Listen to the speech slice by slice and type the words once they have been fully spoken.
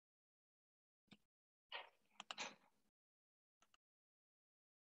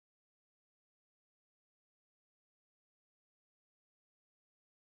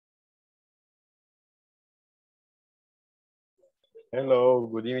Hello,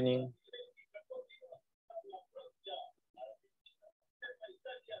 good evening.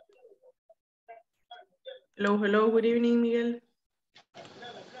 Hello, hello, good evening, Miguel.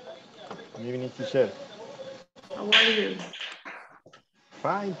 Good evening, teacher. How are you?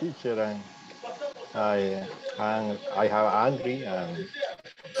 Fine, teacher. And I have angry and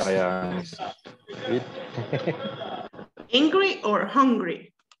I am eat Angry or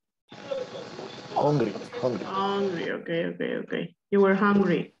hungry? hungry, hungry. Hungry, okay. You were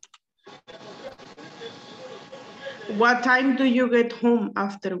hungry. What time do you get home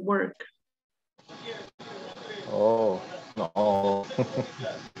after work? Oh, no.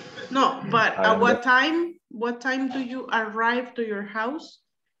 No, but I at am what time do you arrive to your house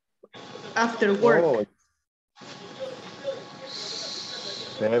after work? oh,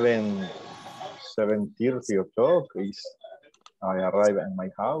 7:30 o'clock is I arrive at my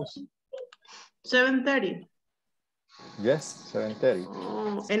house. 7:30. Yes, 7:30.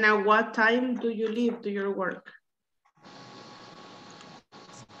 Oh, and at what time do you leave to your work?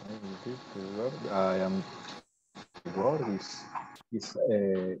 I am work is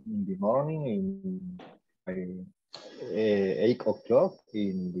in the morning in 8 o'clock.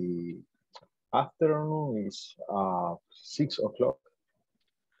 In the afternoon is 6 o'clock.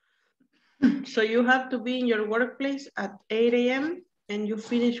 So you have to be in your workplace at 8 a.m. and you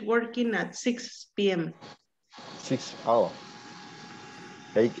finish working at 6 p.m. 6 hours.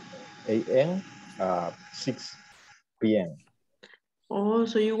 8 a.m. 6 p.m. Oh,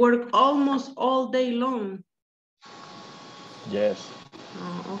 so you work almost all day long. Yes.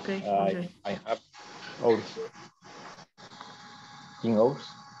 Oh, okay, okay. I have hours. 10 hours.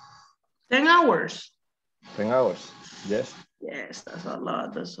 10 hours. 10 hours. Yes. Yes, that's a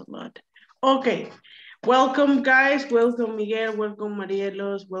lot, that's a lot. Okay, welcome guys, welcome Miguel, welcome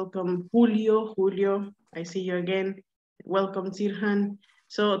Marielos, welcome Julio, I see you again. Welcome Sirhan.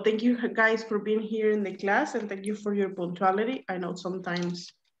 So thank you guys for being here in the class and thank you for your punctuality. I know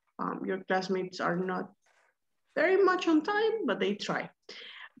sometimes your classmates are not very much on time, but they try.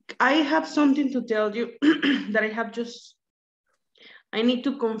 I have something to tell you that I need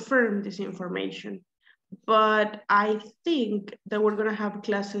to confirm this information, but I think that we're gonna have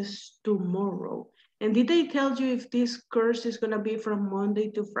classes tomorrow. And did they tell you if this course is gonna be from Monday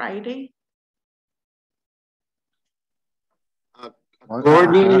to Friday?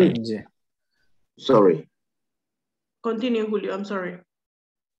 According, sorry. Continue, Julio, I'm sorry.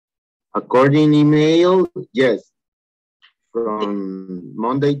 According email, yes. From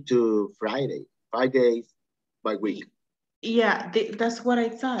Monday to Friday, 5 days by week. Yeah, that's what I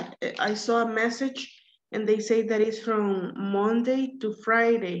thought. I saw a message and they say that it's from Monday to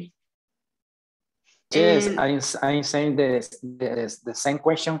Friday. Yes, and I'm saying the same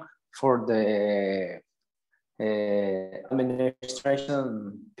question for the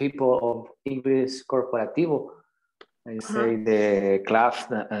administration people of Ingles Corporativo. I say the class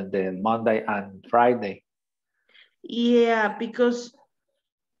the Monday and Friday. Yeah, because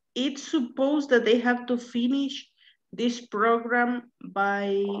it's supposed that they have to finish this program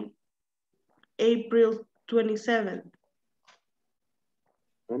by April 27th.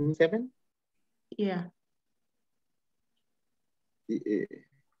 27? Yeah.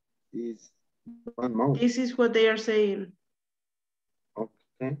 Is 1 month. This is what they are saying.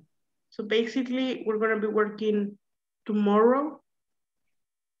 Okay. So basically, we're going to be working tomorrow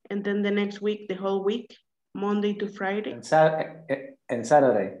and then the next week, the whole week, Monday to Friday. And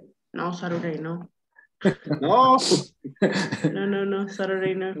Saturday. No, Saturday, no. No. No,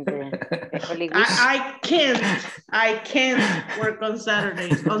 Saturday, no. I can't work on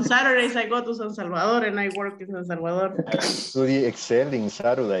Saturdays. On Saturdays, I go to San Salvador and I work in San Salvador. Study Excel in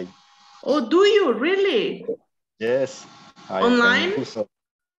Saturday. Oh, do you really? Yes. Online?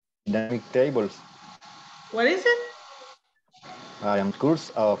 Dynamic tables. What is it? I am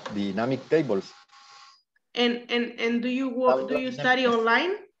course of dynamic tables. And do you study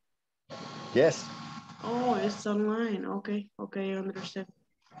online? Yes. Oh, it's online. Okay, I understand.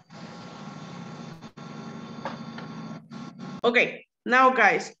 Okay, now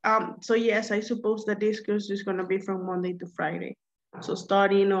guys, so yes, I suppose that this course is gonna be from Monday to Friday. So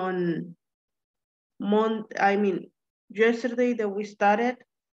starting on yesterday that we started,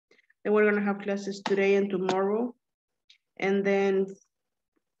 then we're gonna have classes today and tomorrow. And then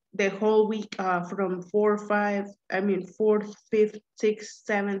the whole week from 4th, 5th, 6th,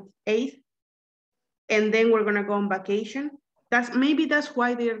 7th, 8th. And then we're gonna go on vacation. Maybe that's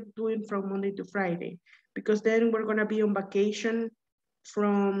why they're doing from Monday to Friday, because then we're gonna be on vacation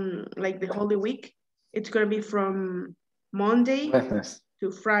from like the Holy Week. It's gonna be from Monday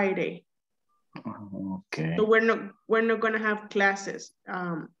to Friday. Okay. So we're not gonna have classes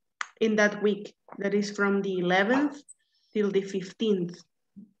in that week. That is from the 11th till the 15th.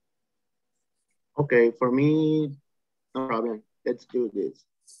 Okay, for me, no problem. Let's do this.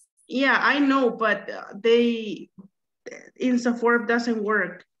 Yeah, I know, but INSAFORP doesn't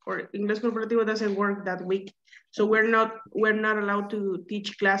work, or Inglés Corporativo doesn't work that week. So we're not allowed to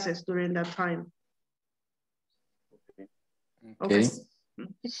teach classes during that time. Okay.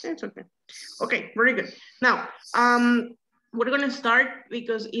 It's okay. Okay, very good. Now, we're gonna start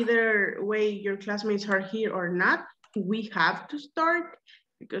because either way your classmates are here or not, we have to start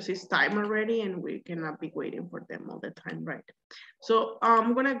because it's time already and we cannot be waiting for them all the time, right? So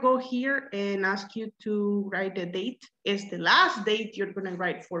I'm gonna go here and ask you to write the date. It's the last date you're gonna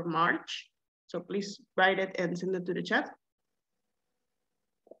write for March. So please write it and send it to the chat.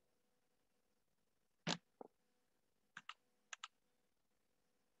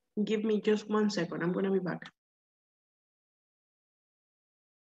 Give me just 1 second, I'm gonna be back.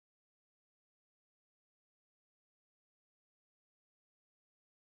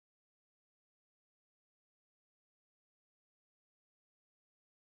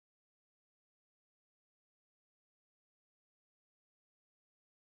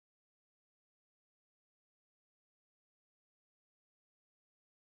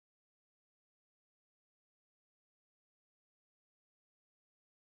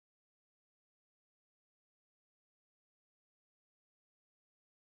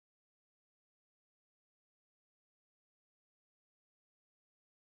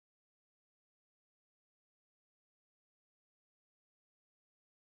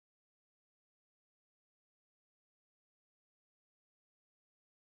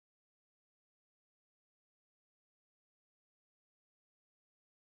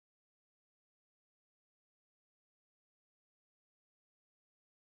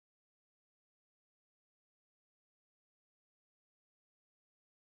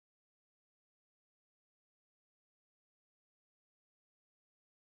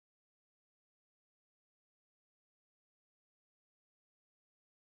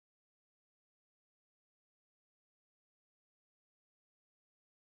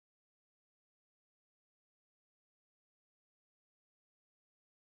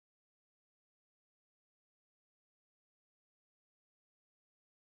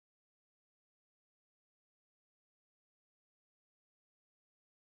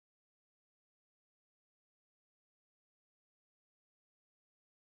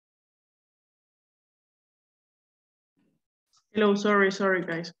 Hello, sorry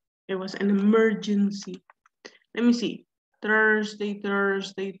guys. It was an emergency. Let me see. Thursday.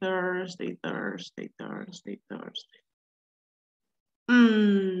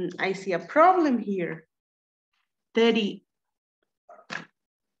 I see a problem here. 30.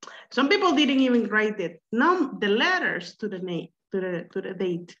 Some people didn't even write it. No, the letters to the name, to the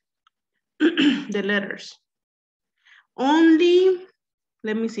date. The letters. Only,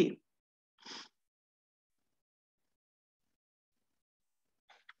 let me see.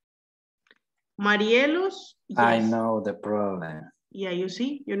 Marielos. Yes. I know the problem. Yeah, you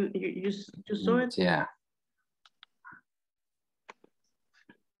see, you saw it. Yeah.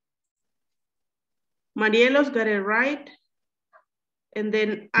 Marielos got it right. And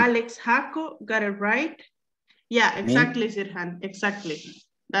then Alex Jaco got it right. Yeah, exactly, Sirhan, exactly.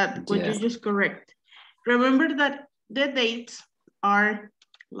 That what you just correct. Remember that the dates are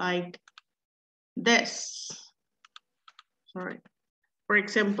like this. Sorry. For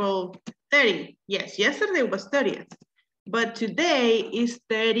example, 30. Yes, yesterday was 30th. But today is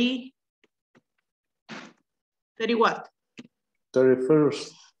 30. 30 what?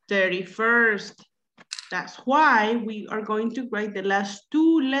 31st. 31st. That's why we are going to write the last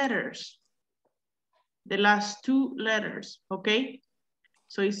two letters. The last two letters, okay?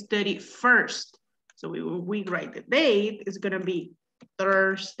 So it's 31st. So we write the date, it's gonna be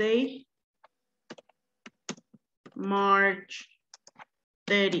Thursday, March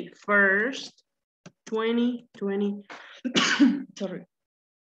 31st, 2020. Sorry.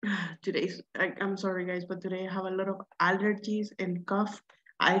 Today's, I'm sorry guys, but today I have a lot of allergies and cough.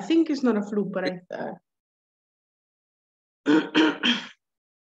 I think it's not a flu, but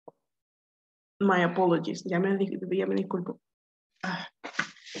my apologies. Ya me disculpo.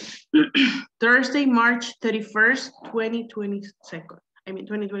 Thursday, March 31st,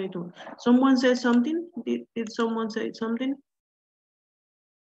 2022. Someone said something? Did someone say something?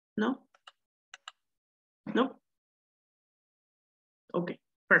 No? No? Okay,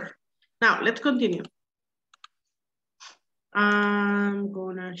 perfect. Now, let's continue. I'm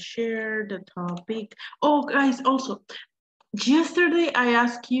gonna share the topic. Oh, guys, also, yesterday I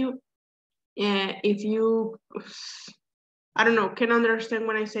asked you if you, I don't know, can understand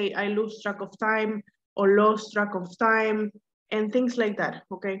when I say I lose track of time or lost track of time and things like that,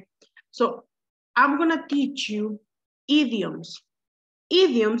 okay? So I'm gonna teach you idioms.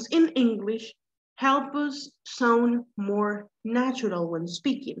 Idioms in English help us sound more natural when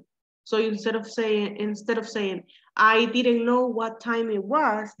speaking. So instead of saying, I didn't know what time it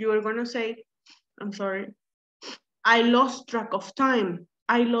was, you are gonna say, I'm sorry, I lost track of time.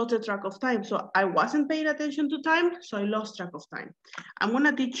 I lost the track of time. So I wasn't paying attention to time, so I lost track of time. I'm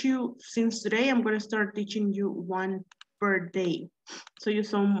gonna teach you, since today, I'm gonna start teaching you one per day. So you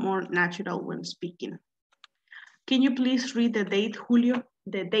sound more natural when speaking. Can you please read the date, Julio?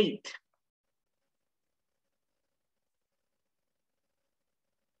 The date.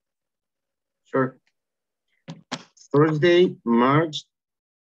 Sure. Thursday, March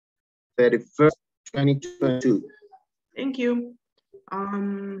 31st, 2022. Thank you.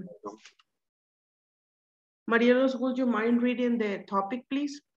 Marielos, would you mind reading the topic,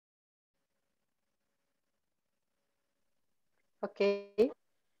 please? Okay.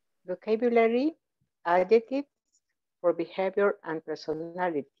 Vocabulary, adjectives for behavior and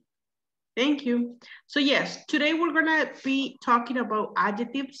personality. Thank you. So yes, today we're gonna be talking about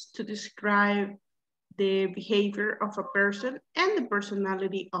adjectives to describe the behavior of a person and the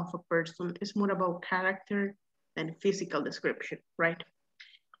personality of a person. It's more about character than physical description, right?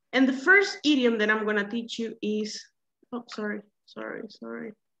 And the first idiom that I'm gonna teach you is, oh, sorry.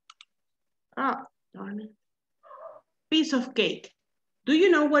 Ah, darn it. Piece of cake. Do you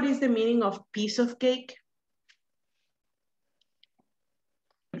know what is the meaning of piece of cake?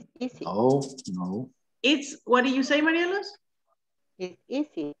 Easy. No. It's, what do you say, Marielos? It's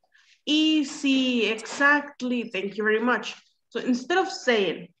easy. Easy, exactly. Thank you very much. So instead of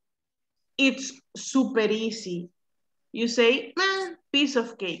saying it's super easy, you say, piece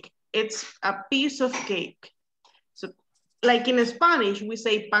of cake. It's a piece of cake. So like in Spanish, we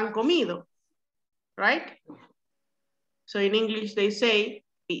say pan comido, right? So in English, they say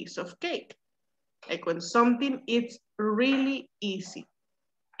piece of cake. Like when something is really easy.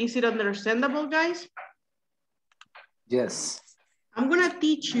 Is it understandable, guys? Yes. I'm gonna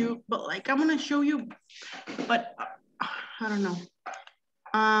teach you, but like I'm gonna show you, but I don't know.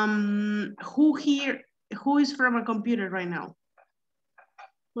 Who is from a computer right now?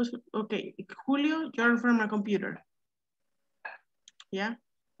 Okay, Julio, you're from a computer. Yeah,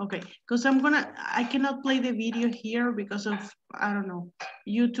 okay, because I cannot play the video here because of, I don't know,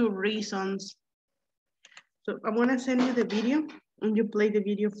 YouTube reasons. So I'm gonna send you the video and you play the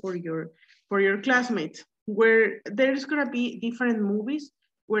video for your classmates, where there's gonna be different movies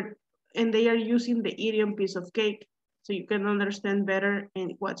and they are using the idiom piece of cake, so you can understand better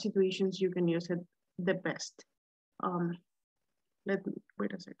in what situations you can use it the best. Let me,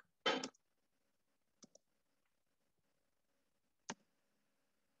 wait a second.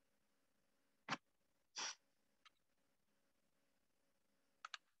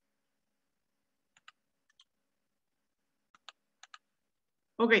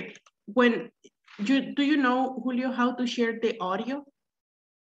 Okay, do you know, Julio, how to share the audio?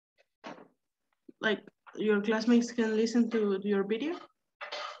 Like your classmates can listen to your video?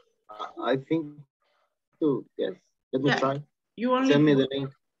 I think so, yes. Let me try. Send me the link.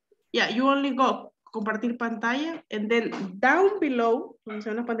 Yeah, you only go compartir pantalla, and then down below, donde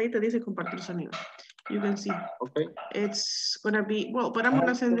se ve una pantalla, te dice compartir sonido. You can see. Okay. It's gonna be, well, but I'm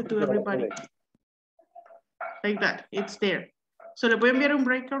gonna send it to everybody. Like that, it's there. So le voy a enviar un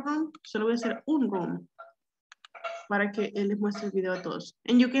breakout room, solo voy a hacer un room para que él les muestre el video a todos.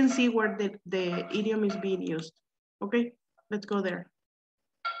 And you can see where the idiom is being used. Okay, let's go there.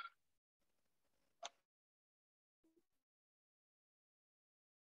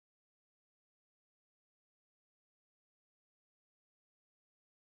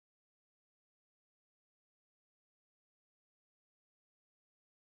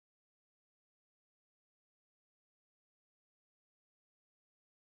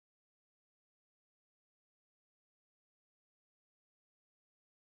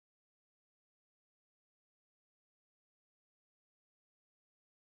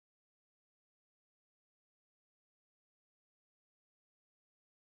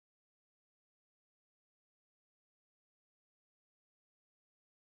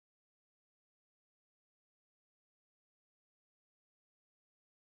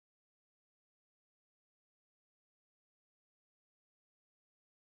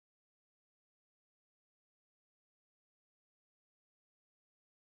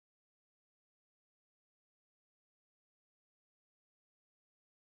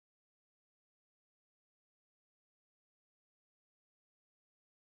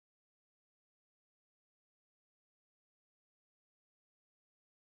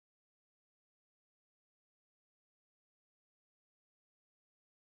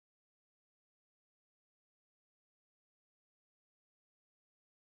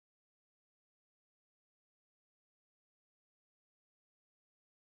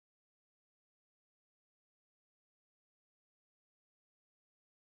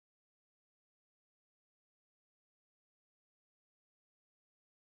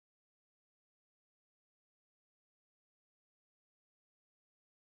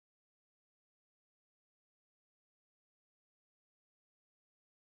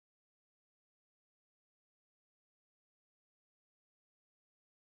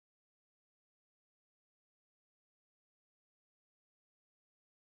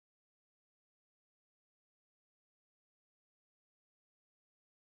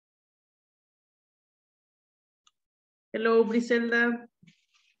 Hello, Briselda.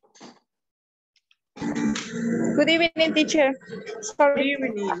 Good evening, teacher. Sorry, Good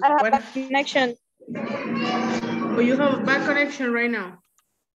evening. I have What? a connection. Oh, you have a bad connection right now?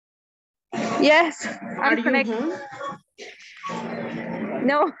 Yes, Are I'm you connected. home?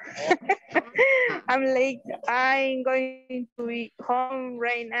 No, I'm late. I'm going to be home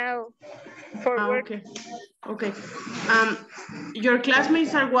right now for work. Okay. Okay. Your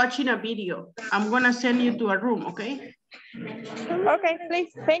classmates are watching a video. I'm gonna send you to a room, okay? Okay,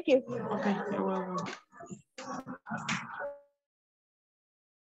 please, thank you. Okay, you're welcome.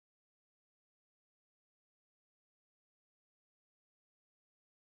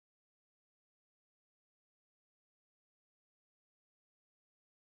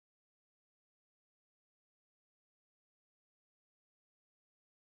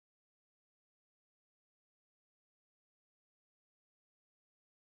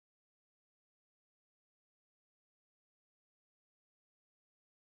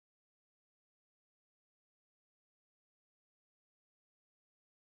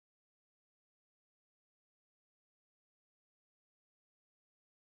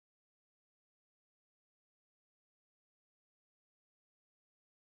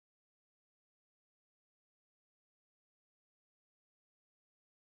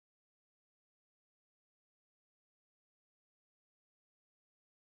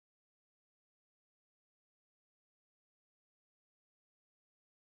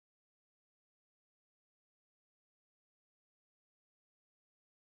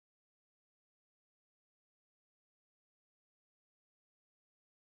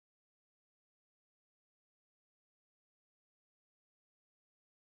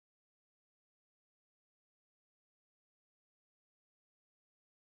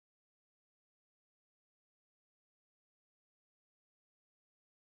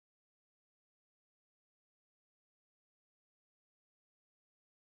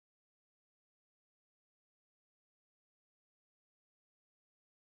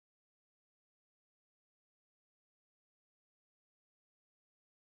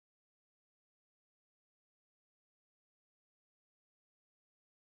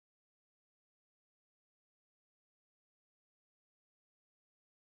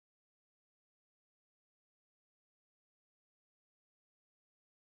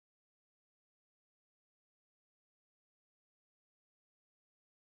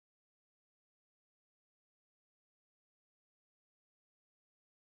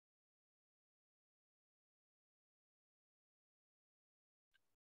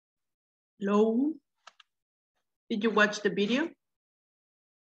 Hello? Did you watch the video?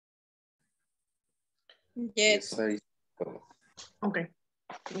 Yes. I Okay.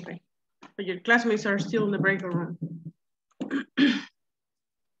 Okay. But your classmates are still in the breakout room.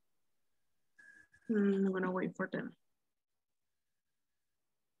 I'm gonna wait for them.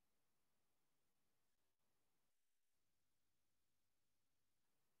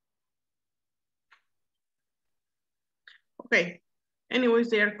 Okay. Anyways,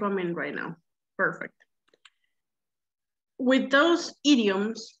 they are coming right now. Perfect. With those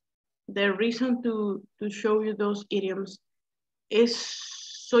idioms, the reason to show you those idioms is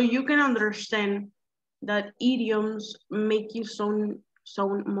so you can understand that idioms make you sound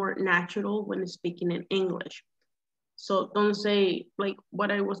more natural when speaking in English. So don't say, like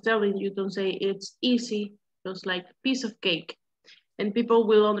what I was telling you, don't say it's easy, just like piece of cake. And people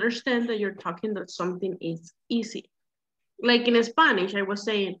will understand that you're talking that something is easy. Like in Spanish, I was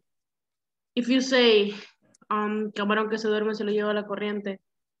saying, if you say, camarón que se duerme se lo lleva la corriente,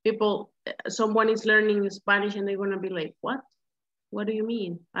 people, someone is learning Spanish and they're gonna be like, what? What do you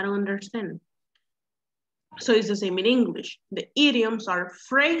mean? I don't understand. So it's the same in English. The idioms are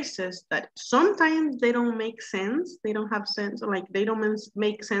phrases that sometimes they don't make sense. They don't have sense, like they don't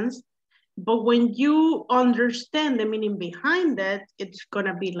make sense. But when you understand the meaning behind that, it's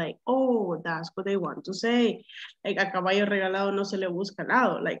gonna be like, oh, that's what they want to say. Like a caballo regalado no se le busca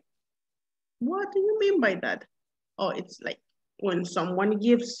lado. Like, what do you mean by that? Oh, it's like when someone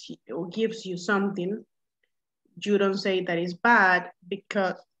gives you something, you don't say that is bad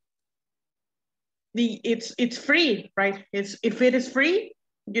because it's free, right? If it is free,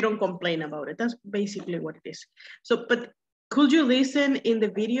 you don't complain about it. That's basically what it is. So, but could you listen in the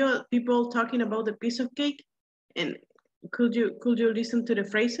video people talking about the piece of cake, and could you listen to the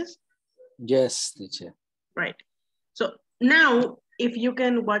phrases? Yes, teacher. Right. So now, if you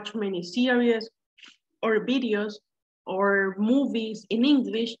can watch many series or videos or movies in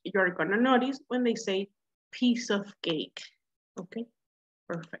English, you're gonna notice when they say piece of cake. Okay,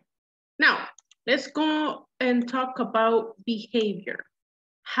 perfect. Now, let's go and talk about behavior.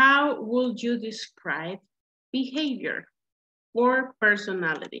 How would you describe behavior? or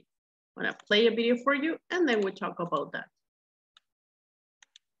personality? I'm gonna play a video for you and then we talk about that.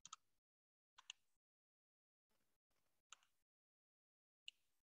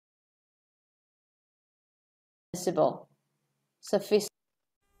 Sophisticated.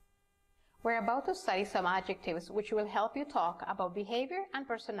 We're about to study some adjectives which will help you talk about behavior and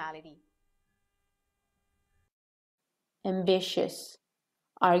personality. Ambitious,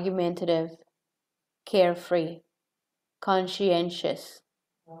 argumentative, carefree, conscientious,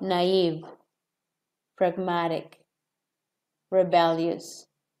 naive, pragmatic, rebellious,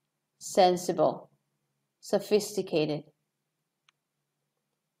 sensible, sophisticated.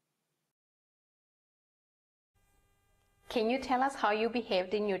 Can you tell us how you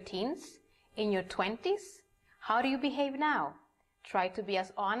behaved in your teens, in your 20s? How do you behave now? Try to be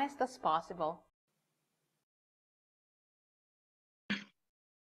as honest as possible.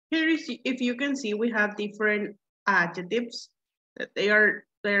 Here is, if you can see, we have different adjectives that they are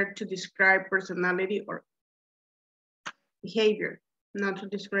there to describe personality or behavior, not to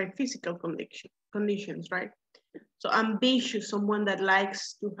describe physical conditions, right? So ambitious, someone that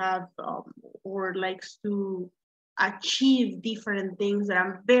likes to have or likes to achieve different things, that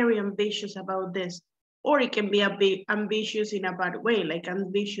I'm very ambitious about this. Or it can be a bit ambitious in a bad way, like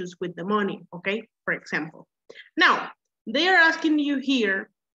ambitious with the money, okay? For example. Now, they are asking you here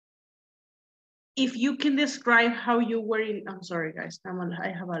if you can describe how you were in, I'm sorry guys, I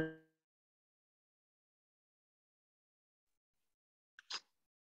have a,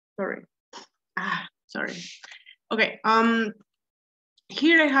 sorry. Okay,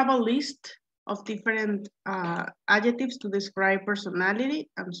 here I have a list of different adjectives to describe personality.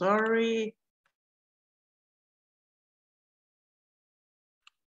 I'm sorry.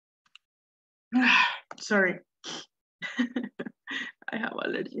 Sorry. I have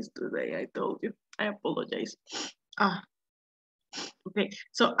allergies today, I told you. I apologize. Okay,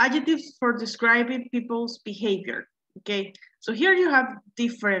 so adjectives for describing people's behavior. Okay, so here you have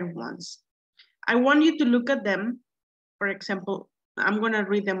different ones. I want you to look at them. For example, I'm gonna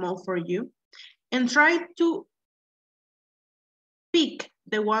read them all for you and try to pick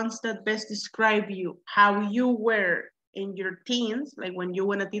the ones that best describe you, how you were in your teens, like when you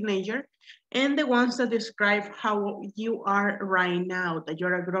were a teenager, and the ones that describe how you are right now, that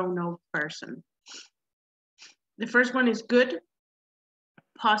you're a grown-up person. The first one is good,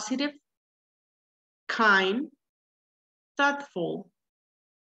 positive, kind, thoughtful,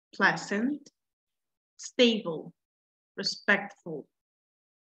 pleasant, stable, respectful,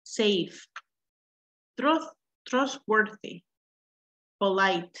 safe, trustworthy,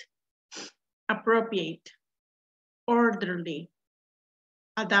 polite, appropriate, orderly,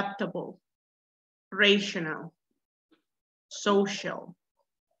 adaptable, rational, social,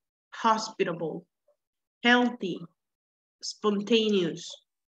 hospitable, healthy, spontaneous,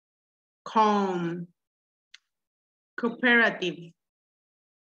 calm, cooperative,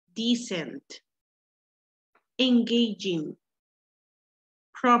 decent, engaging,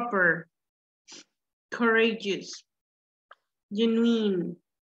 proper, courageous, genuine,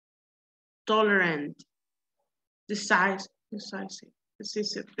 tolerant, decisive.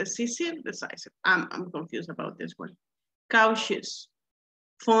 I'm confused about this one. Cautious,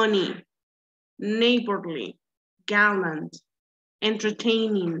 funny, neighborly, gallant,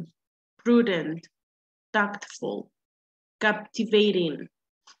 entertaining, prudent, tactful, captivating,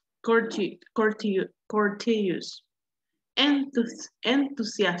 courteous,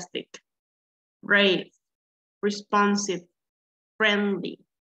 enthusiastic, brave, responsive, friendly,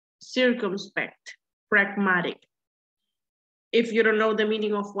 circumspect, pragmatic. If you don't know the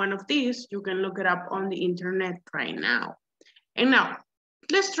meaning of one of these, you can look it up on the internet right now. And now,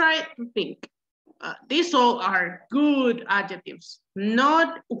 let's try to think. These all are good adjectives.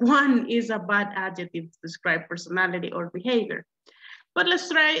 Not one is a bad adjective to describe personality or behavior. But let's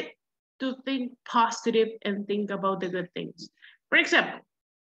try to think positive and think about the good things. For example,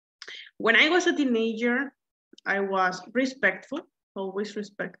 when I was a teenager, I was respectful, always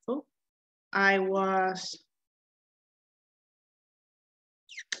respectful. I was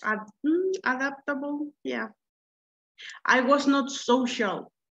adaptable, yeah. I was not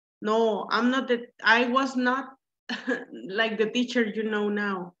social. No, I was not like the teacher you know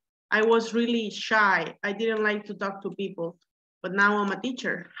now. I was really shy. I didn't like to talk to people, but now I'm a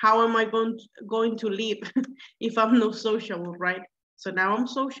teacher. How am I going to live if I'm not sociable, right? So now I'm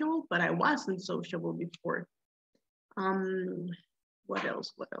sociable, but I wasn't sociable before. What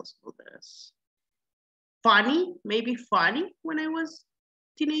else? Funny, maybe funny when I was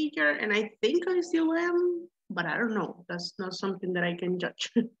teenager, and I think I still am, but I don't know. That's not something that I can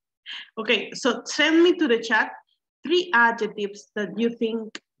judge. Okay, so send me to the chat 3 adjectives that you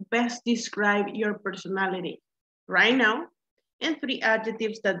think best describe your personality right now, and 3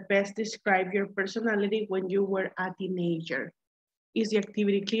 adjectives that best describe your personality when you were a teenager. Is the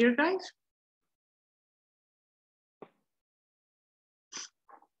activity clear, guys?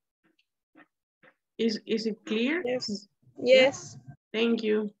 Is it clear? Yes. Yes. Thank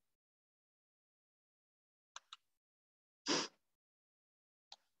you.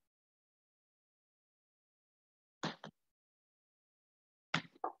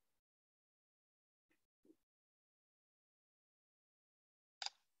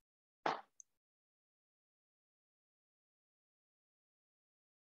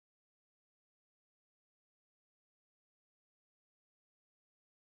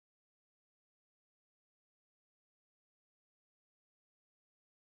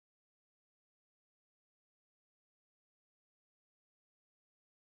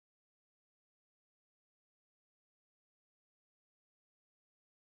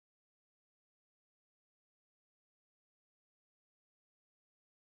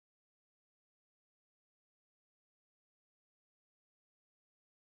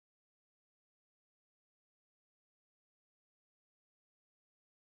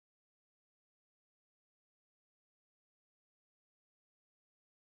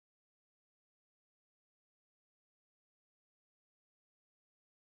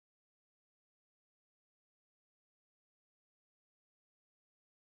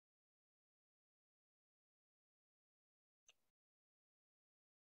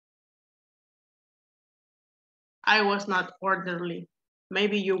 I was not orderly.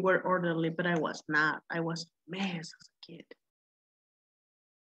 Maybe you were orderly, but I was not. I was a mess as a kid.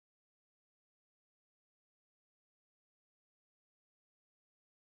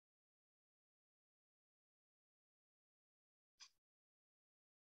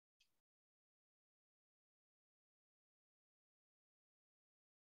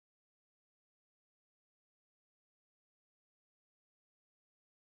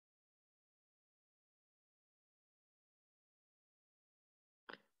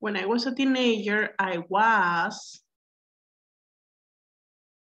 When I was a teenager, I was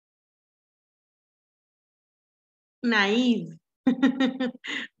naive.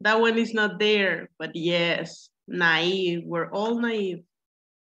 That one is not there, but yes, naive. We're all naive.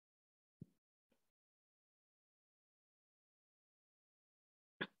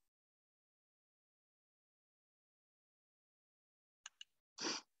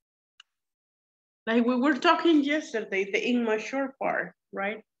 Like we were talking yesterday, the immature part,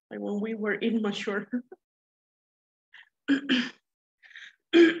 right? Like when we were immature.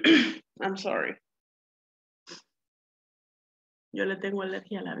 I'm sorry. Yo le tengo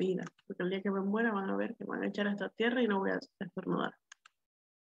alergia a la vida, porque el día que me muera van a ver que me van a echar a esta tierra y no voy a estornudar.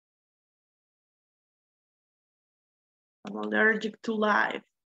 I'm allergic to life.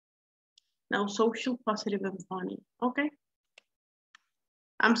 Now social, positive, and funny. Okay.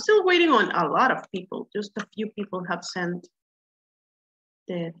 I'm still waiting on a lot of people. Just a few people have sent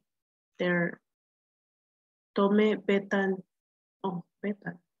their tome beta. Oh,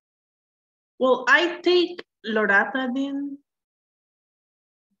 beta. Well, I take loratadine,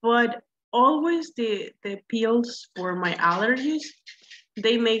 but always the pills for my allergies,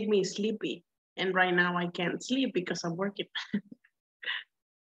 they make me sleepy. And right now I can't sleep because I'm working.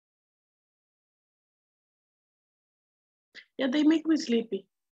 Yeah, they make me sleepy.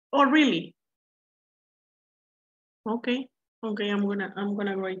 Oh, really? Okay. Okay, I'm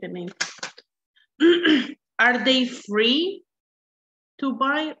gonna write the name. Are they free to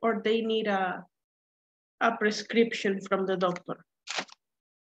buy, or they need a prescription from the doctor?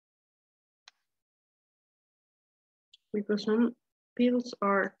 Because some pills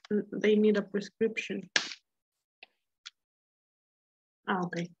they need a prescription.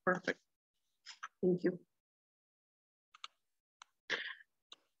 Okay, perfect. Thank you.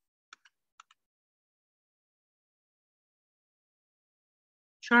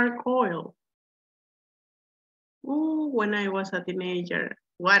 Charcoal. Oh, when I was a teenager.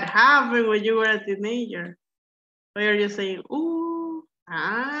 What happened when you were a teenager? Why are you saying, ooh,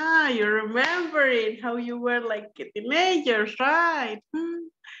 you remember it, how you were like a teenager, right?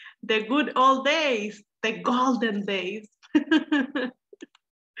 The good old days, the golden days.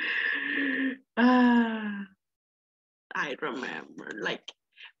 I remember, like,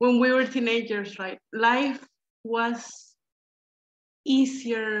 when we were teenagers, right? Life was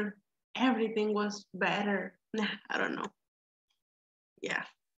easier, everything was better. Nah, I don't know. Yeah,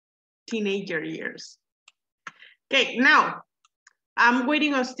 teenager years. Okay, now I'm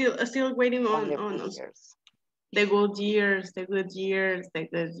waiting on still waiting on the good years, the good years, the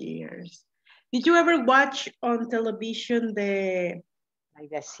good years. Did you ever watch on television like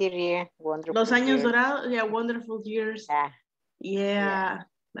the series Wonderful Los Años Years? Dorados? Yeah, Wonderful Years. Yeah.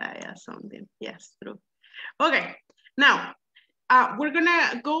 Yeah, something. Yes, true. Okay, now we're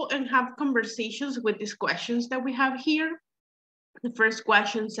gonna go and have conversations with these questions that we have here. The first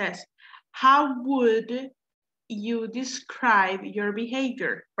question says, how would you describe your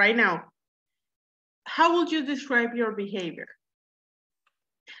behavior right now? How would you describe your behavior?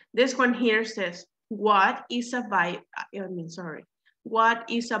 This one here says, what is a bad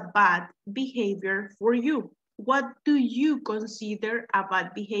behavior for you? What do you consider a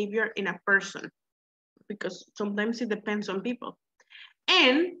bad behavior in a person? Because sometimes it depends on people.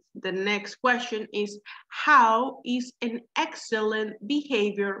 And the next question is, how is an excellent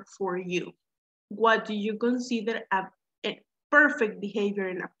behavior for you? What do you consider a perfect behavior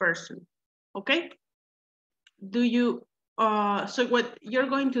in a person? Okay? So what you're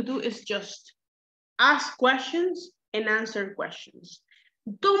going to do is just ask questions and answer questions.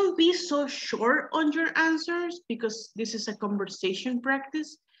 Don't be so short on your answers because this is a conversation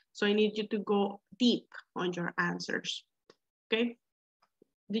practice. So I need you to go deep on your answers. Okay?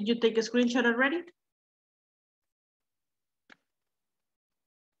 Did you take a screenshot already?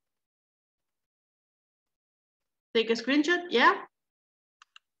 Take a screenshot, yeah?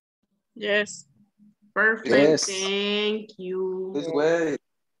 Yes. Perfect, yes. Thank you. Please wait.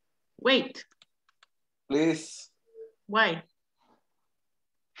 Wait. Please. Why?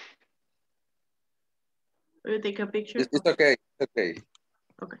 Will you take a picture? It's okay, it's okay.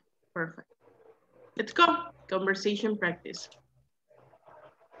 Okay, perfect. Let's go, conversation practice.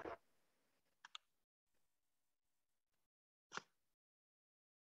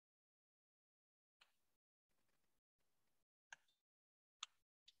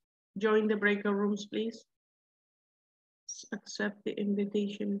 Join the breakout rooms, please. Accept the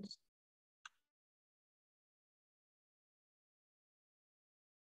invitations.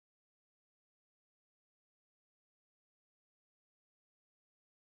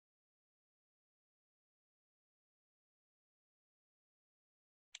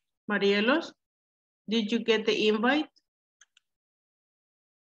 Marielos, did you get the invite?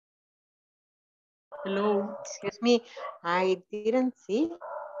 Hello. Excuse me, I didn't see.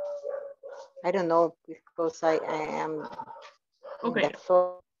 I don't know because I am Okay. in the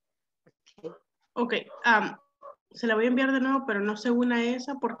phone. Okay. Se la voy a enviar de nuevo, pero no se una a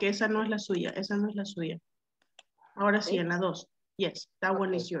esa porque esa no es la suya. Esa no es la suya. Ahora sí, en la 2. Yes, that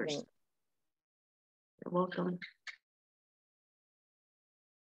one is yours. You're welcome.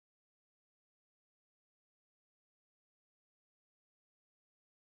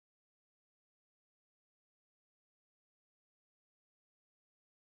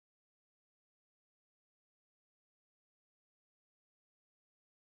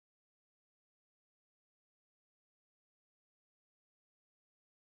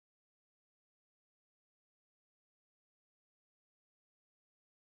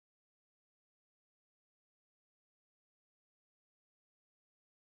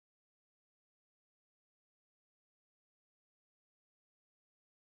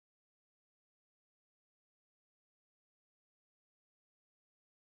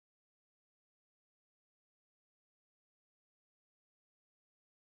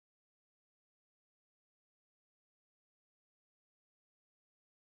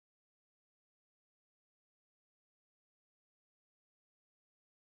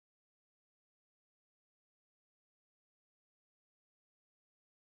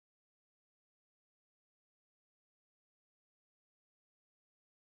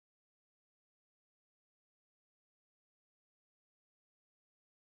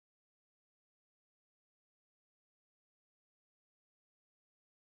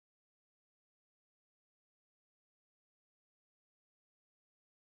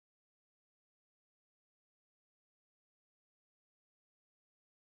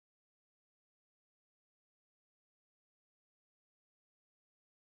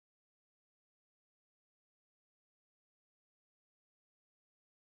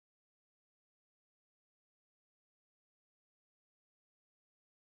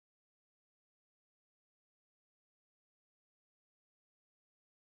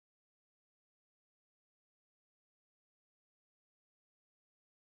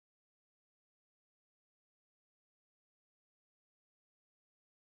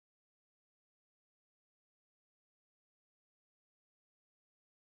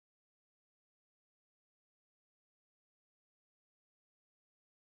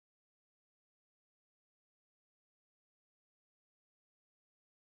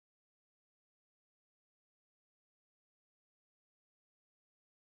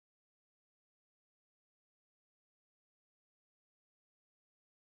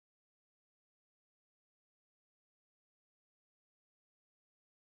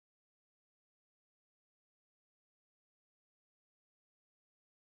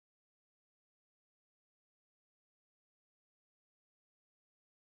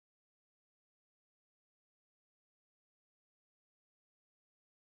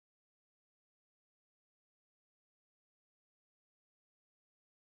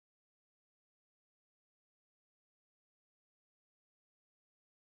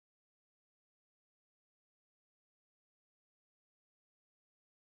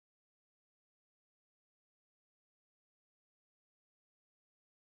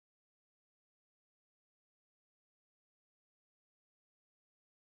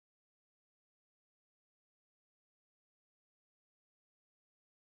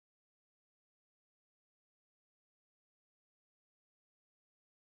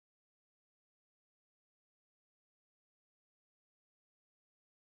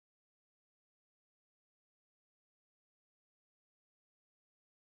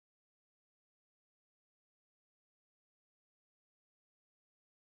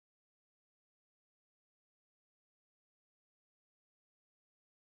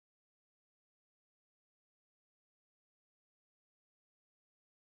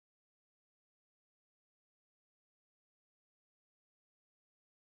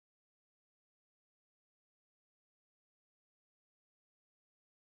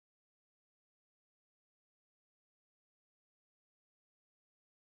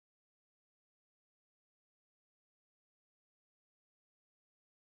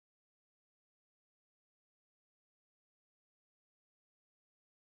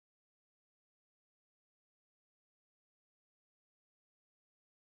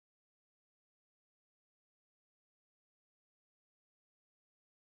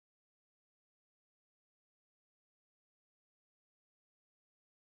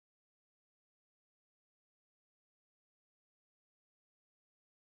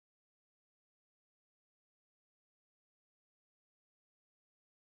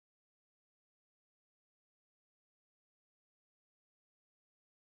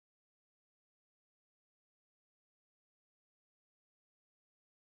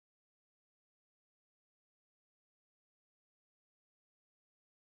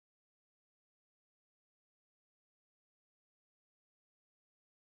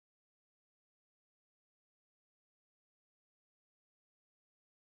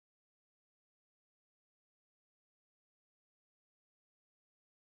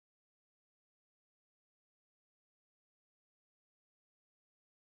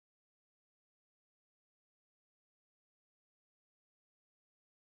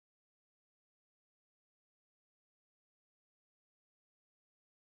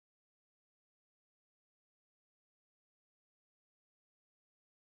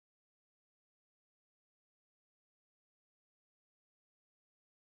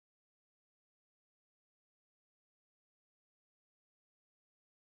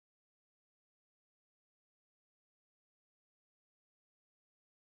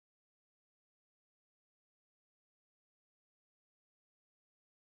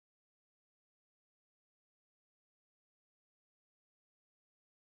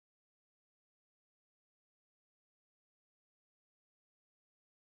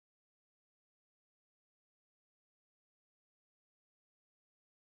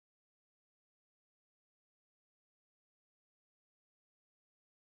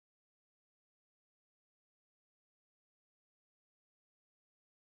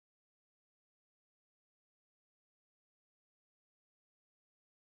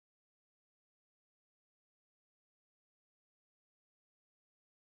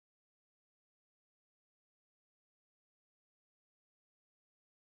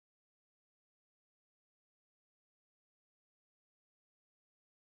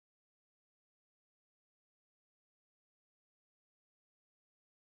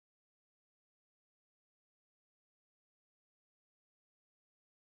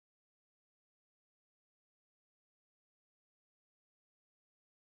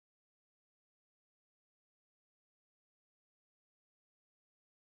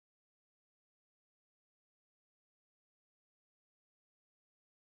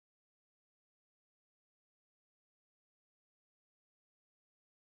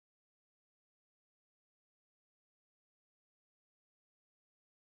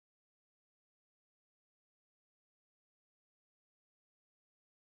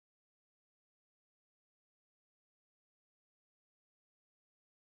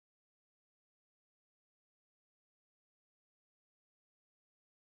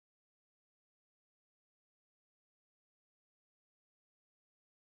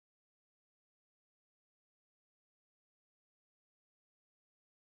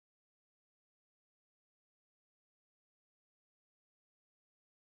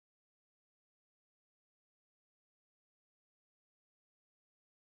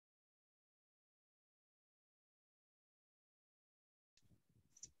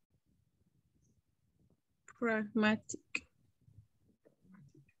 Pragmatic.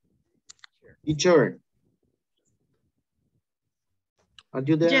 Teacher. Are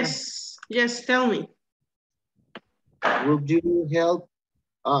you there? Yes, tell me. Would you help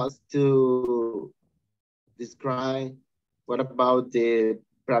us to describe what about the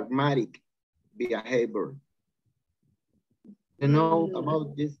pragmatic behavior? You know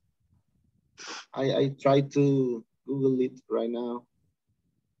about this? I try to Google it right now.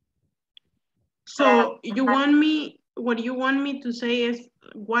 So you want me, what you want me to say is,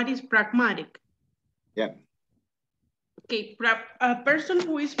 what is pragmatic? Yeah. Okay, a person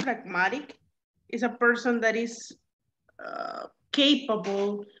who is pragmatic is a person that is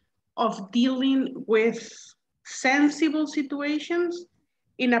capable of dealing with sensible situations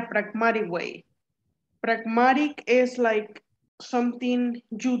in a pragmatic way. Pragmatic is like something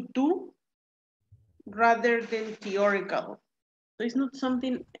you do rather than theoretical. So it's not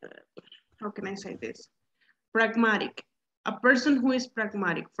something, how can I say this? Pragmatic. A person who is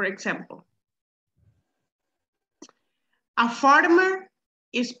pragmatic, for example, a farmer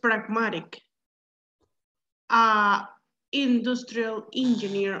is pragmatic. A industrial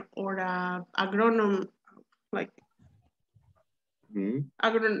engineer or a agronom, like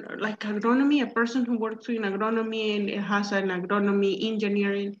agronomy, a person who works in agronomy and has an agronomy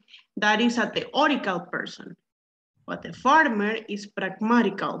engineering, that is a theoretical person. But the farmer is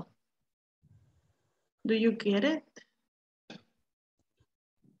pragmatical. Do you get it?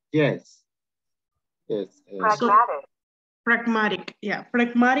 Yes. Yes. Pragmatic. Pragmatic, yeah.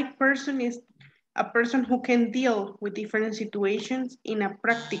 Pragmatic person is a person who can deal with different situations in a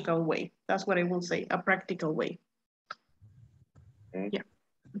practical way. That's what I will say, a practical way. Okay. Yeah.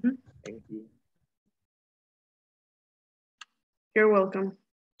 Thank you. You're welcome.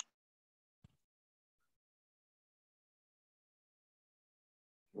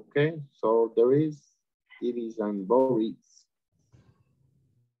 Okay, so there is Iris and Boris.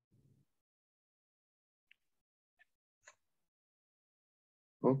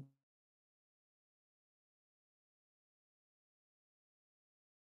 Okay.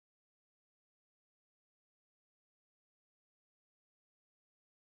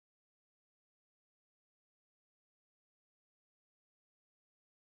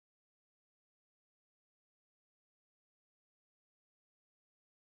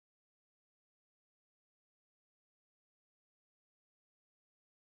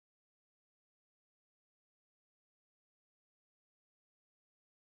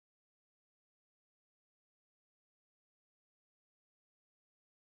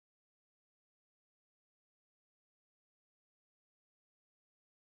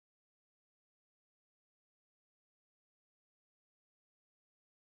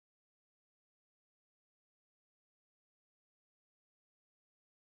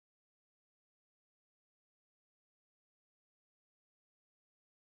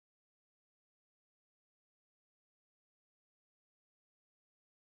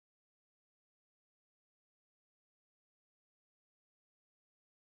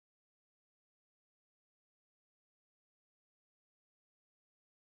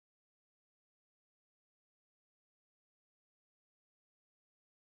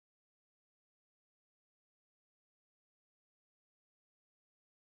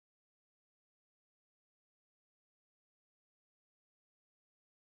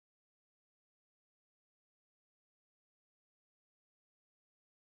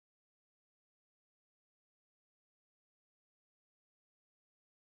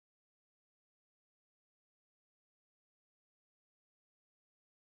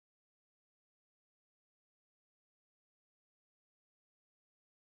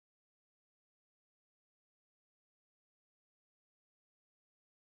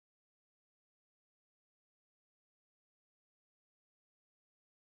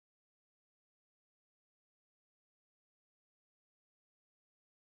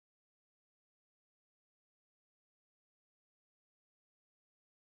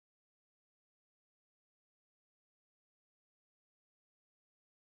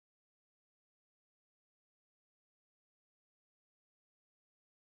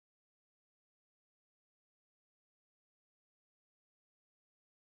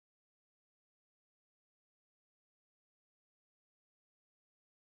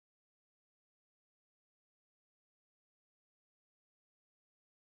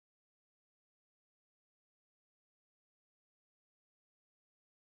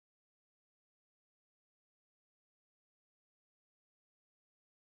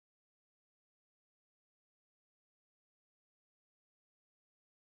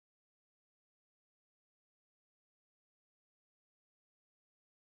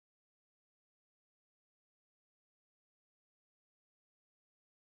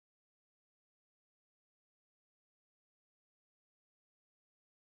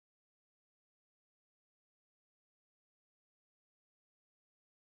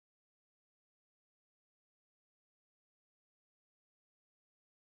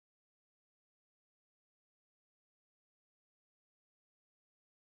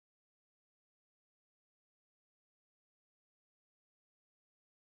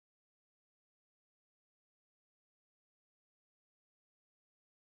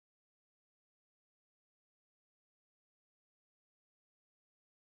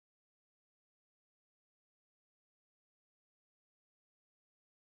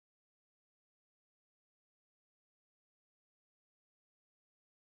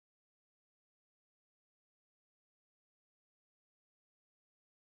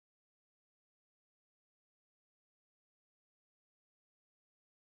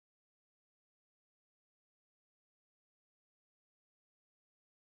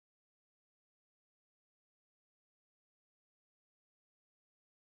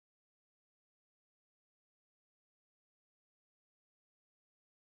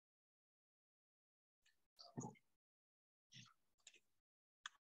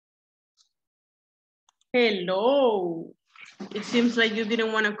 Hello. It seems like you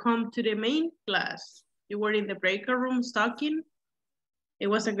didn't want to come to the main class. You were in the breakout room talking. It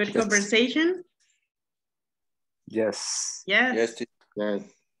was a good conversation. Yes. Yes. Yes.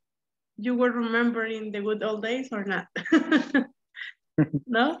 You were remembering the good old days or not?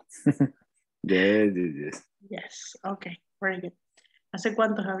 No? Yes. Yes. Okay. Very good. ¿Hace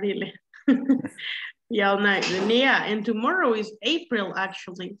cuántos abriles? Yeah, all night. Yeah, and tomorrow is April,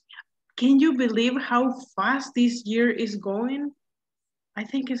 actually. Can you believe how fast this year is going? I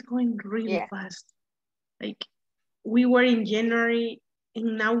think it's going really fast. Like, we were in January,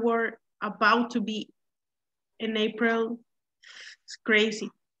 and now we're about to be in April. It's crazy.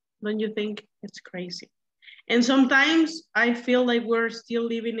 Don't you think? It's crazy. And sometimes I feel like we're still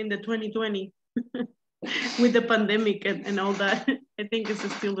living in the 2020 with the pandemic and all that. I think it's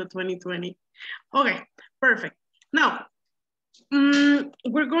still the 2020. Okay, perfect. Now,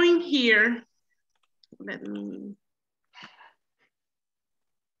 we're going here. Let me.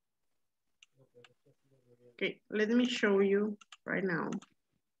 Okay, let me show you right now.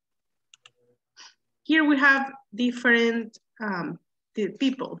 Here we have different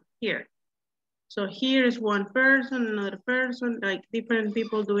people here. So here is one person, another person, like different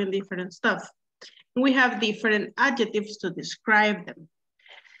people doing different stuff. We have different adjectives to describe them.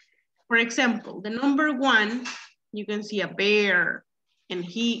 For example, the number 1, you can see a bear, and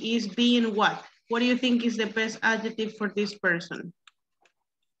he is being what? What do you think is the best adjective for this person?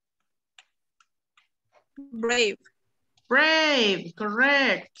 Brave. Brave,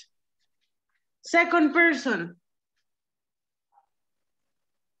 correct. Second person.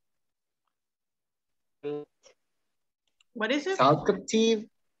 What is it? Talkative.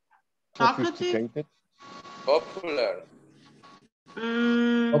 Talkative? Popular.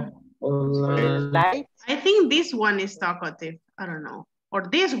 I think this one is talkative. I don't know. Or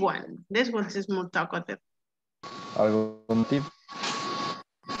this one. This one is more talkative.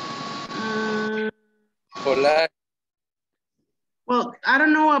 Polite. Well, I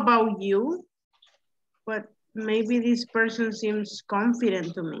don't know about you, but maybe this person seems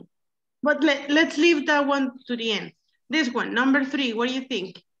confident to me. But let's leave that one to the end. This one, number 3, what do you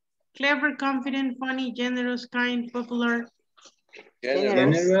think? Clever, confident, funny, generous, kind, popular.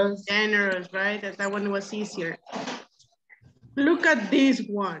 Generous. Generous, right? That one was easier. Look at this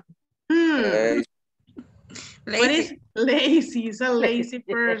one. What is lazy? It's a lazy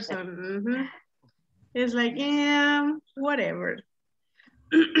person. It's like, yeah, whatever.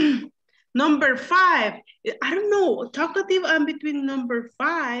 Number 5. I don't know. Talkative, I'm between number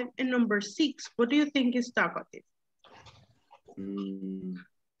 5 and number 6. What do you think is talkative?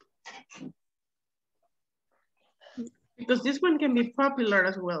 Because this one can be popular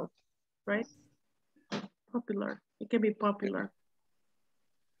as well, right? Popular. It can be popular.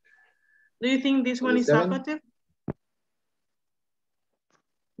 Do you think this one is talkative?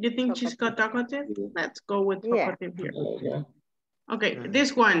 You think she's got talkative? Let's go with talkative here. Yeah. Okay,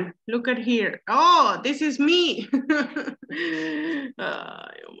 this one. Look at here. Oh, this is me. Oh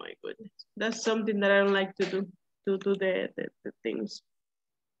my goodness. That's something that I don't like to do. To do the things.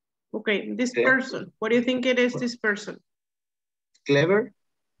 Okay, this person. What do you think it is, this person? Clever.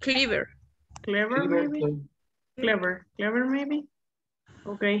 Clever. Clever, maybe? Clever. Clever, maybe?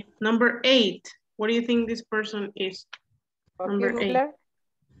 Okay, number 8. What do you think this person is? Number 8.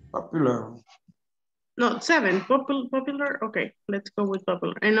 Popular. No, 7. Popular? Okay, let's go with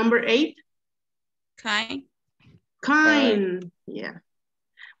popular. And number 8? Kind. Kind. Yeah.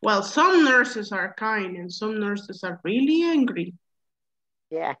 Well, some nurses are kind and some nurses are really angry.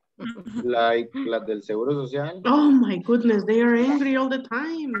 Yeah. Like las del Seguro Social. Oh my goodness, they are angry all the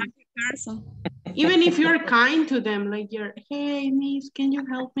time. Even if you're kind to them, like you're, hey miss, can you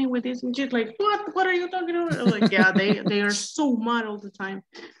help me with this? And she's like, what are you talking about? Like, yeah, they are so mad all the time.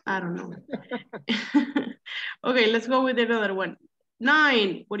 I don't know. Okay, let's go with another one.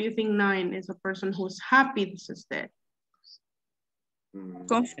 9. What do you think 9 is? A person who's happy, this is that.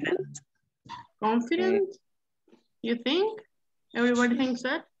 Confident. Confident? You think? Everybody thinks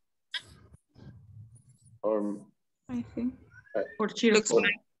that? I think. Or cheerful?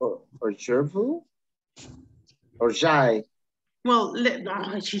 Or cheerful? Or shy? Well,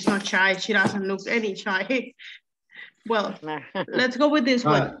 no, she's not shy. She doesn't look any shy. Well, let's go with this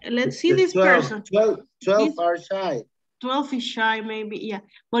one. Let's see this 12, person. 12 are shy. 12 is shy, maybe, yeah.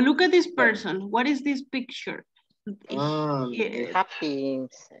 But look at this person. What is this picture? Happy.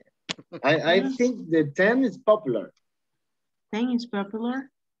 I think the 10 is popular. 10 is popular.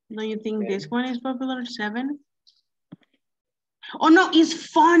 Do you think this one is popular? 7? Oh no, it's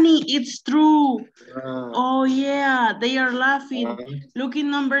funny. It's true. Oh yeah, they are laughing. Look in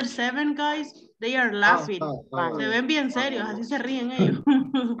number 7, guys. They are laughing. Se ven bien serios, así se ríen ellos.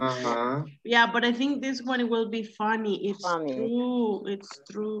 Yeah, but I think this one will be funny. It's true. It's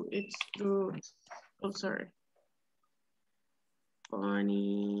true. It's true. Oh, sorry.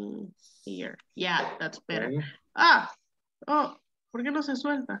 Funny here. Yeah, that's better. Ah, oh, ¿por qué no se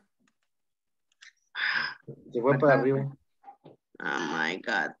suelta? Se fue para arriba. Oh my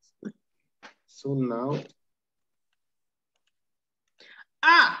God. So now.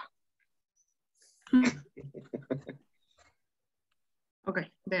 Ah. Okay,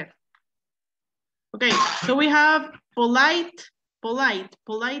 there. Okay, so we have polite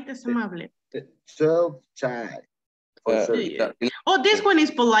es amable. 12 child. Oh, this one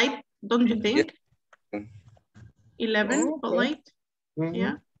is polite, don't you think? 11, polite.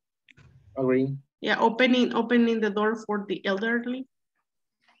 Yeah. Agree. Yeah, opening the door for the elderly.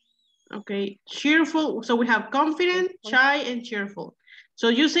 Okay, cheerful. So we have confident, shy, and cheerful. So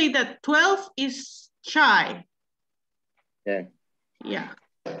you say that 12 is shy. Yeah. Yeah.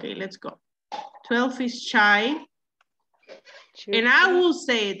 Okay, let's go. 12 is shy. Cheerful. And I will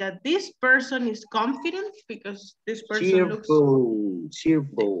say that this person is confident because this person looks...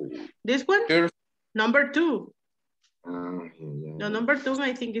 Cheerful. This one? Cheerful. Number 2. Yeah. No, number 2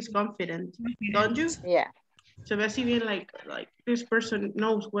 I think is confident. Don't you? Yeah. So basically like this person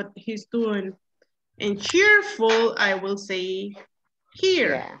knows what he's doing. And cheerful, I will say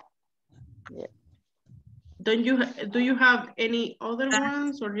here. Yeah. Yeah. Do you have any other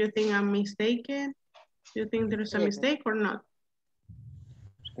ones, or do you think I'm mistaken? Do you think there's a mistake or not?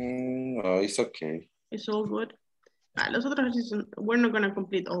 No, it's okay. It's all good. Los otros, we're not going to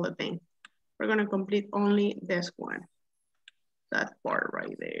complete all the thing. We're going to complete only this one. That part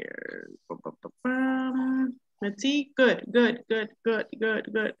right there. Let's see. Good.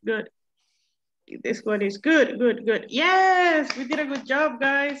 This one is good. Yes, we did a good job,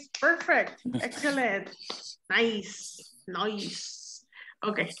 guys. Perfect. Excellent. Nice.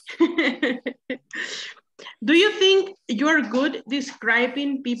 Okay. Do you think you're good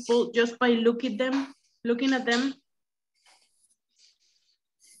describing people just by looking at them?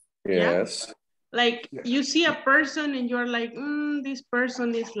 Yes. Yeah? Like you see a person and you're like, this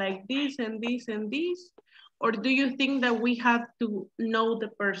person is like this and this and this. Or do you think that we have to know the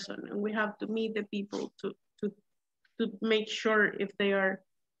person and we have to meet the people to make sure if they are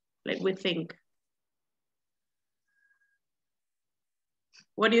like we think?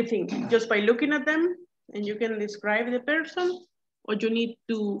 What do you think? Just by looking at them and you can describe the person, or you need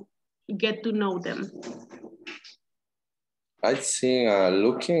to get to know them? I think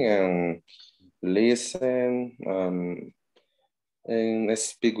looking and listen and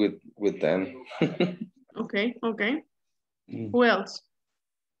speak with them. Okay. Who else?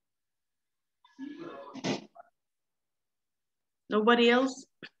 Nobody else?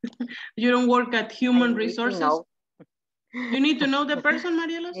 You don't work at human resources? No. You need to know the person,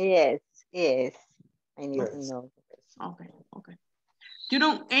 Marielos? Yes. I need to know the person. Okay. You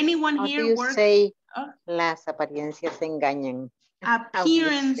don't, anyone How here do you work? say las apariencias engañan?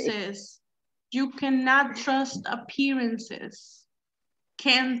 Appearances. You cannot trust appearances.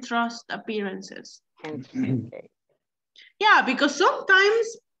 Can't trust appearances. Okay. Yeah, because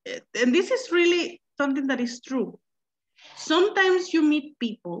sometimes, and this is really something that is true. Sometimes you meet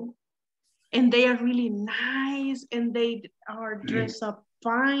people and they are really nice and they are dressed up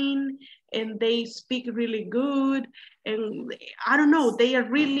fine and they speak really good. And I don't know, they are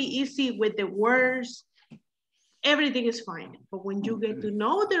really easy with the words. Everything is fine. But when you get to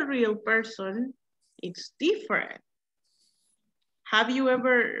know the real person, it's different. Have you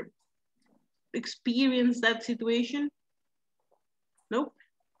ever experienced that situation? Nope.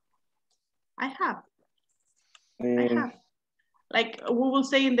 I have. Like we will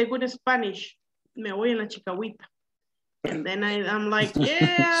say in the good Spanish, me voy en la chicahuita. And then I'm like,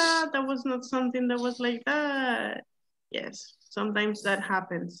 yeah, that was not something that was like that. Yes, sometimes that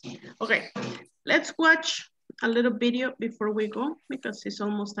happens. Okay, let's watch a little video before we go because it's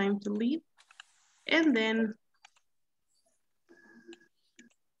almost time to leave. And then,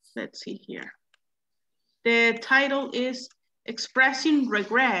 let's see here. The title is Expressing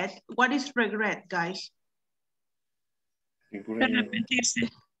Regret. What is regret, guys?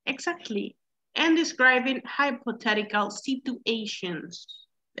 Exactly. And describing hypothetical situations.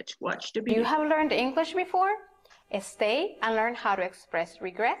 Let's watch the video. You have learned English before? Stay and learn how to express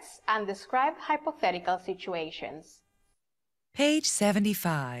regrets and describe hypothetical situations. Page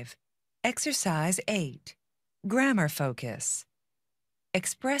 75. Exercise 8. Grammar focus.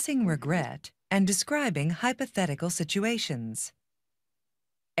 Expressing regret and describing hypothetical situations.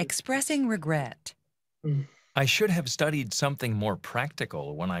 Expressing regret. I should have studied something more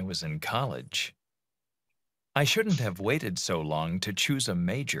practical when I was in college. I shouldn't have waited so long to choose a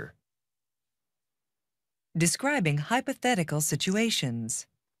major. Describing hypothetical situations.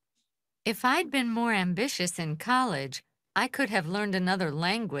 If I'd been more ambitious in college, I could have learned another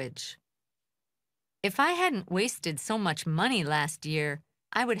language. If I hadn't wasted so much money last year,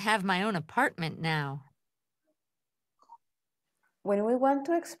 I would have my own apartment now. When we want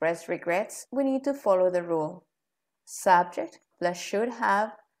to express regrets, we need to follow the rule. Subject plus should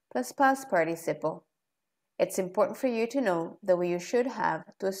have plus past participle. It's important for you to know that we use should have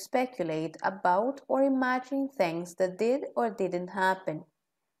to speculate about or imagine things that did or didn't happen.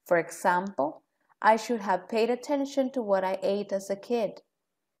 For example, I should have paid attention to what I ate as a kid.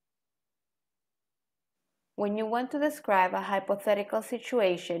 When you want to describe a hypothetical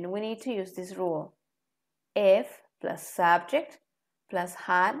situation, we need to use this rule. If plus subject plus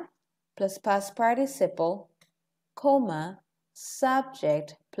had plus past participle, comma,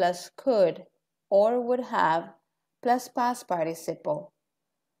 subject plus could or would have plus past participle.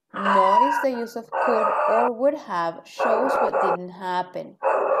 Notice the use of could or would have shows what didn't happen.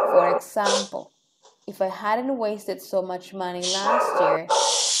 For example, if I hadn't wasted so much money last year,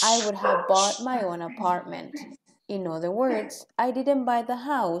 I would have bought my own apartment. In other words, I didn't buy the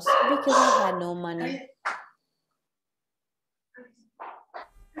house because I had no money.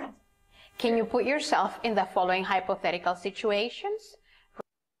 Can you put yourself in the following hypothetical situations?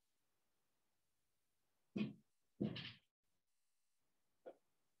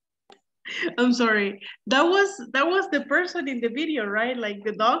 I'm sorry. That was the person in the video, right? Like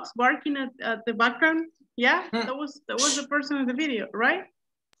the dogs barking at the background. Yeah, that was the person in the video, right?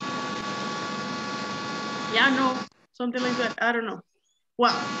 Yeah, no, something like that. I don't know.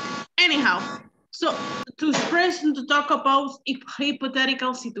 Well, anyhow, so to express and to talk about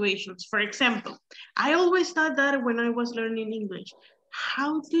hypothetical situations. For example, I always thought that when I was learning English,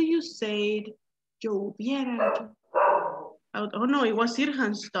 how do you say it? Yo hubiera. Oh no, it was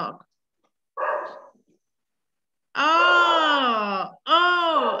Sirhan's dog. Oh,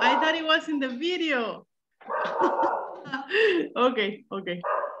 I thought it was in the video. Okay.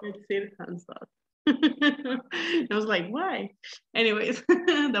 It's Sirhan's dog. I was like, why? Anyways,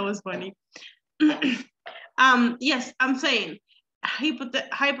 that was funny. Yes, I'm saying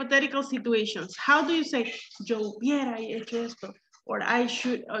hypothetical situations. How do you say yo hubiera hecho esto, or I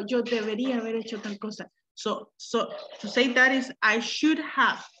should, or yo debería haber hecho tal cosa? So to say that is I should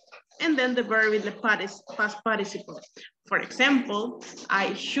have, and then the verb in the past participle. For example,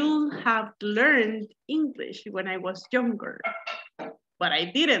 I should have learned English when I was younger, but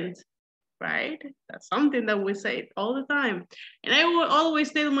I didn't. Right? That's something that we say all the time. And I will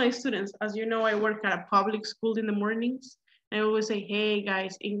always tell my students, as you know, I work at a public school in the mornings. I always say, hey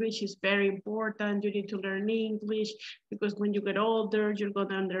guys, English is very important. You need to learn English because when you get older, you're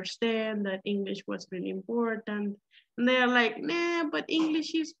gonna understand that English was really important. And they're like, nah, but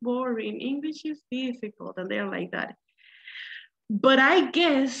English is boring. English is difficult. And they're like that. But I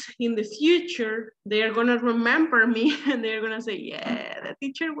guess in the future, they're gonna remember me and they're gonna say, yeah, the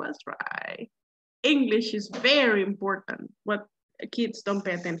teacher was right. English is very important. What kids don't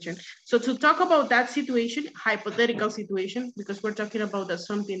pay attention. So to talk about that situation, hypothetical situation, because we're talking about that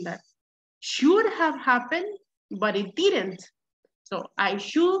something that should have happened, but it didn't. So I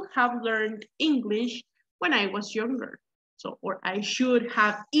should have learned English when I was younger. So, or I should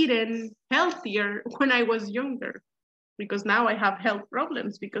have eaten healthier when I was younger, because now I have health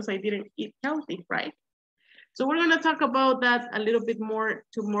problems because I didn't eat healthy, right? So we're gonna talk about that a little bit more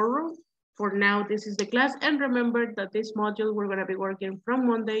tomorrow. For now, this is the class. And remember that this module, we're gonna be working from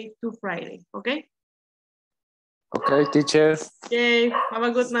Monday to Friday, okay? Okay, teacher. Okay, have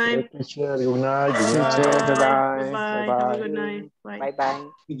a good night. Okay, teacher, good night. Teacher, Bye. Bye. Have a good night. Bye. Bye-bye.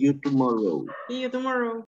 See you tomorrow. See you tomorrow.